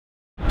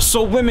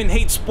So women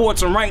hate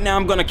sports, and right now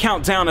I'm gonna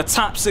count down a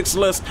top 6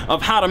 list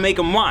of how to make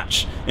them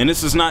watch. And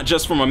this is not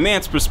just from a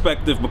man's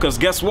perspective, because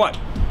guess what?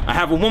 I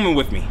have a woman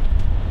with me.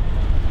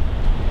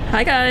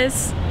 Hi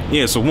guys.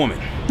 Yeah, it's a woman.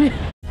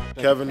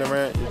 Kevin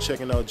Durant, you're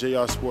checking out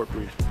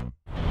JRSportBrief.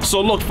 So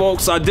look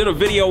folks, I did a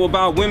video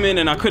about women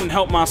and I couldn't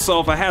help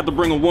myself. I had to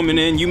bring a woman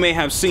in. You may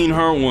have seen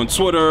her on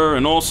Twitter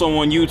and also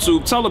on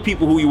YouTube. Tell the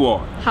people who you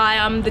are. Hi,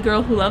 I'm the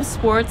girl who loves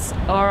sports,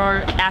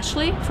 or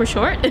Ashley for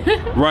short.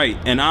 Right,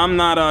 and I'm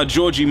not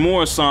Georgie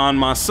Morrison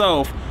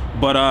myself,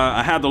 but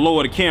I had to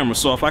lower the camera.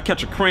 So if I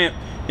catch a cramp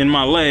in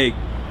my leg,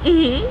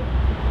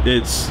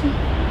 it's,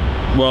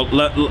 well,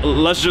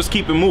 let's just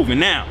keep it moving.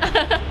 Now,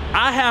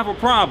 I have a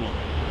problem.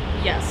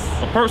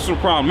 Yes. A personal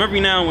problem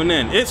every now and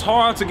then. It's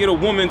hard to get a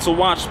woman to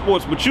watch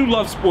sports, but you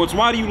love sports.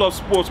 Why do you love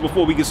sports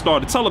before we get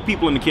started? Tell the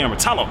people in the camera.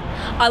 Tell them.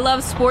 I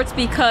love sports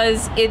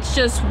because it's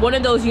just one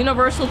of those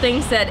universal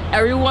things that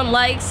everyone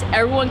likes,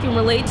 everyone can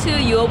relate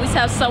to. You always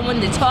have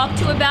someone to talk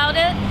to about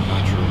it.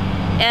 Not true.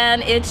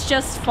 And it's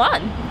just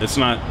fun. That's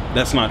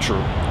not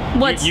true.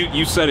 What?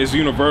 You said it's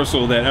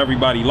universal that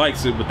everybody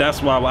likes it, but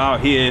that's why we're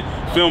out here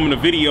filming a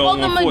video. Well,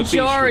 the on 14th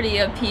Street. majority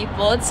of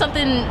people. It's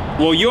something.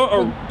 Well, you're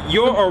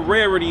a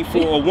rarity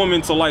for a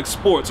woman to like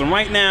sports, and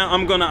right now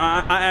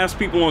I ask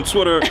people on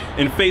Twitter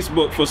and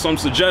Facebook for some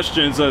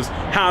suggestions as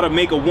how to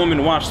make a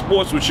woman watch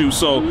sports with you.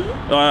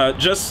 So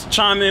just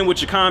chime in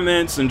with your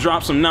comments and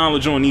drop some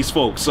knowledge on these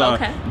folks.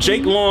 Okay.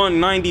 Jake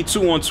Lawn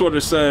 92 on Twitter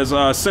says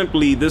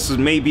simply, this is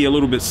maybe a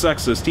little bit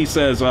sexist. He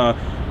says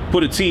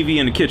put a TV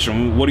in the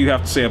kitchen. What do you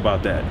have to say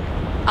about that?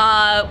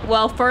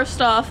 Well,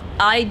 first off,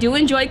 I do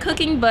enjoy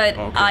cooking, but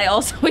okay. I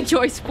also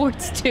enjoy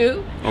sports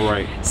too. All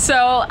right.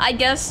 So I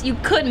guess you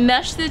could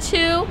mesh the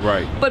two.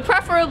 Right. But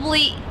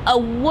preferably, a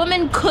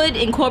woman could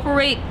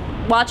incorporate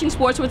watching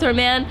sports with her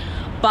man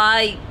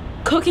by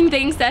cooking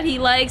things that he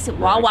likes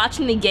while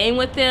watching the game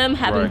with him,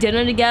 having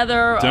dinner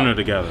together.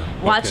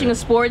 Watching a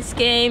sports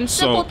game,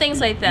 simple things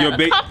like that.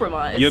 A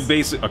compromise.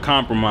 A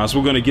compromise.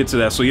 We're gonna get to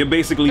that. So you're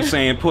basically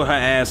saying put her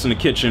ass in the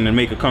kitchen and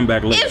make her come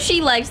back later. If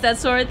she likes that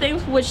sort of thing,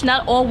 which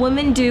not all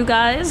women do,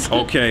 guys.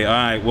 Okay, all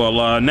right.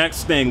 Well,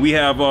 next thing we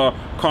have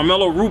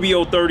Carmelo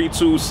Rubio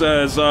 32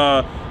 says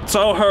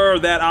tell her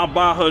that I'll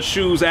buy her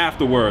shoes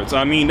afterwards.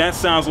 I mean, that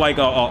sounds like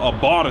a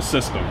barter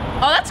system.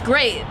 Oh, that's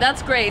great.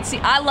 That's great. See,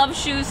 I love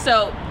shoes,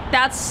 so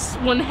that's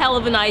one hell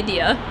of an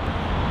idea.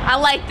 I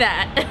like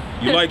that.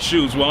 You like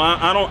shoes? Well,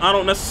 I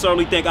don't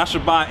necessarily think I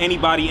should buy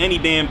anybody any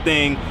damn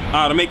thing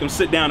to make them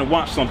sit down and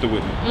watch something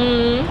with me.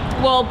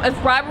 Well, if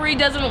bribery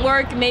doesn't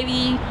work,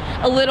 maybe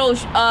a little.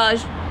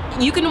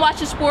 You can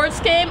watch a sports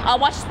game. I'll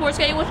watch a sports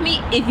game with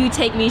me if you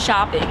take me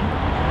shopping.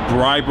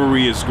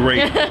 Bribery is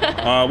great.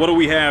 What do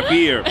we have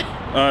here?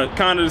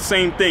 Kind of the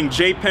same thing.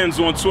 Jay Penn's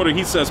on Twitter.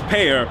 He says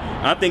pair.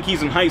 I think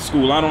he's in high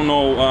school. I don't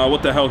know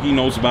what the hell he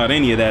knows about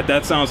any of that.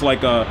 That sounds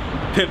like a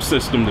pimp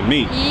system to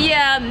me.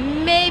 Yeah,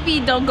 maybe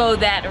don't go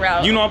that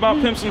route. You know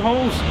about pimps and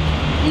hoes?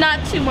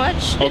 Not too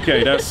much.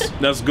 Okay,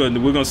 that's good.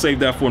 We're gonna save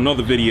that for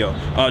another video.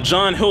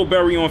 John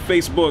Hillberry on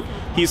Facebook.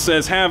 He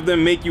says have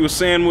them make you a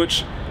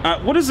sandwich.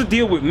 What is the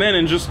deal with men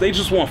and they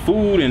just want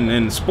food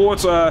and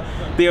sports?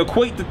 They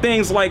equate the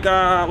things like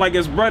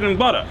it's bread and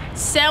butter.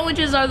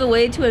 Sandwiches are the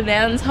way to a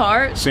man's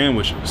heart.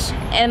 Sandwiches.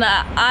 And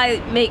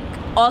I make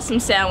awesome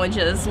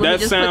sandwiches. Let me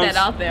just put that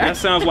out there. That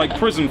sounds like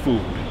prison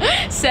food.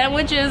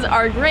 Sandwiches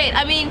are great.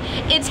 I mean,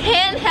 it's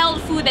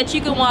handheld food that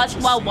you can watch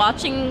while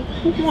watching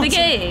the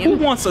game. Who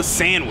wants a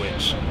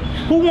sandwich?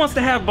 Who wants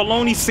to have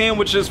bologna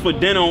sandwiches for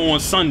dinner on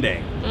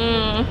Sunday?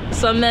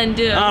 Some men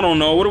do. I don't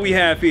know. What do we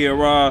have here?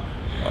 Rob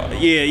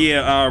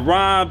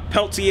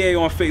Peltier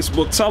on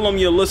Facebook. Tell them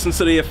you listen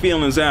to their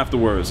feelings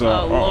afterwards.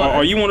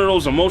 Are you one of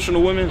those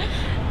emotional women?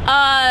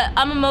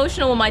 I'm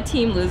emotional when my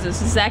team loses.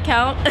 Does that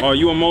count? Are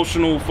you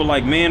emotional for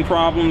like man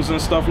problems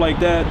and stuff like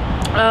that?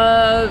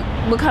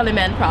 What kind of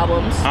man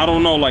problems? I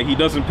don't know, like he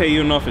doesn't pay you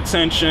enough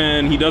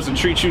attention, he doesn't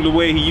treat you the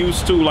way he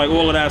used to, like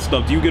all of that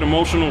stuff. Do you get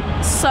emotional?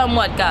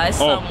 Somewhat, guys,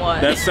 somewhat.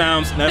 That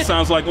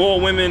sounds like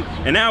all women.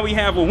 And now we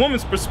have a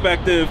woman's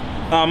perspective.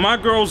 My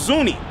girl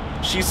Zuni.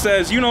 She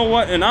says, you know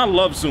what, and I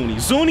love Zuni.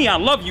 Zuni, I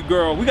love you,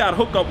 girl. We got to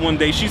hook up one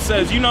day. She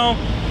says, you know,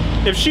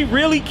 if she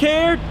really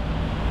cared,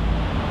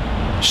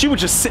 she would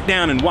just sit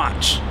down and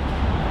watch.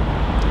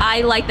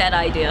 I like that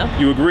idea.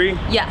 You agree?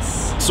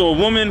 Yes. So a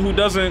woman who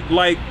doesn't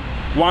like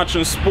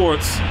watching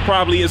sports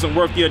probably isn't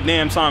worth your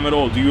damn time at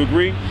all. Do you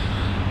agree?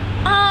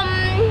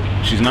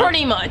 She's not?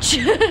 Pretty much.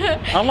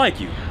 I like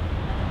you.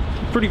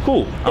 Pretty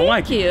cool. I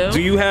like you. Do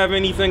you have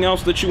anything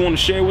else that you want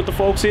to share with the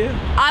folks here?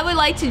 I would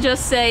like to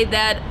just say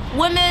that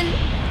women,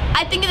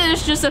 I think that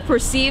it's just a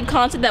perceived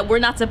concept that we're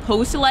not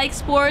supposed to like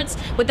sports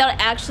without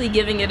actually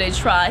giving it a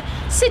try.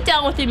 Sit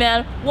down with your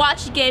man,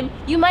 watch the game.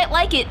 You might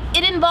like it.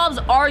 It involves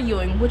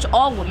arguing, which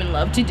all women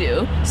love to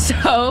do.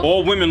 So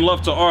all women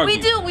love to argue.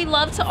 We do. We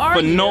love to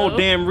argue. For no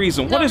damn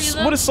reason. What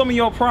is some of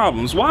your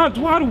problems? Why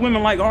do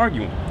women like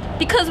arguing?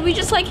 Because we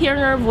just like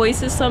hearing our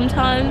voices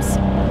sometimes.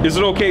 Is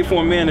it okay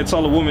for a man to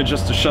tell a woman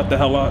just to shut the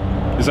hell up?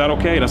 Is that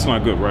okay? That's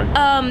not good, right?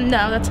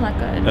 No, that's not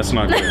good. That's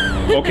not good.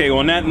 Okay,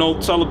 on that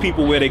note, tell the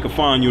people where they can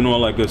find you and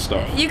all that good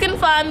stuff. You can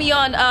find me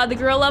on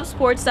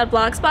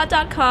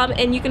TheGirlLovesSports.blogspot.com,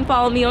 and you can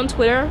follow me on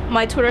Twitter.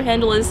 My Twitter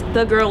handle is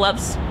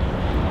TheGirlLoves.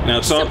 Now,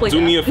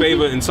 do me a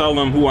favor and tell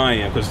them who I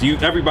am, because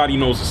everybody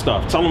knows the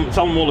stuff. Tell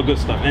them all the good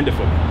stuff. End it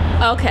for me.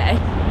 Okay.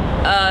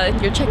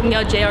 You're checking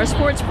out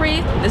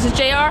JRSportBrief. This is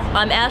JR.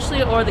 I'm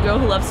Ashley, or the girl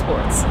who loves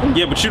sports.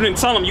 Yeah, but you didn't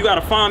tell them you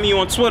gotta find me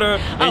on Twitter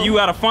and you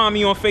gotta find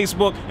me on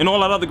Facebook and all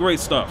that other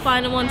great stuff.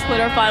 Find them on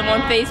Twitter. Find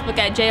them on Facebook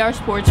at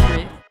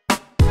JRSportBrief.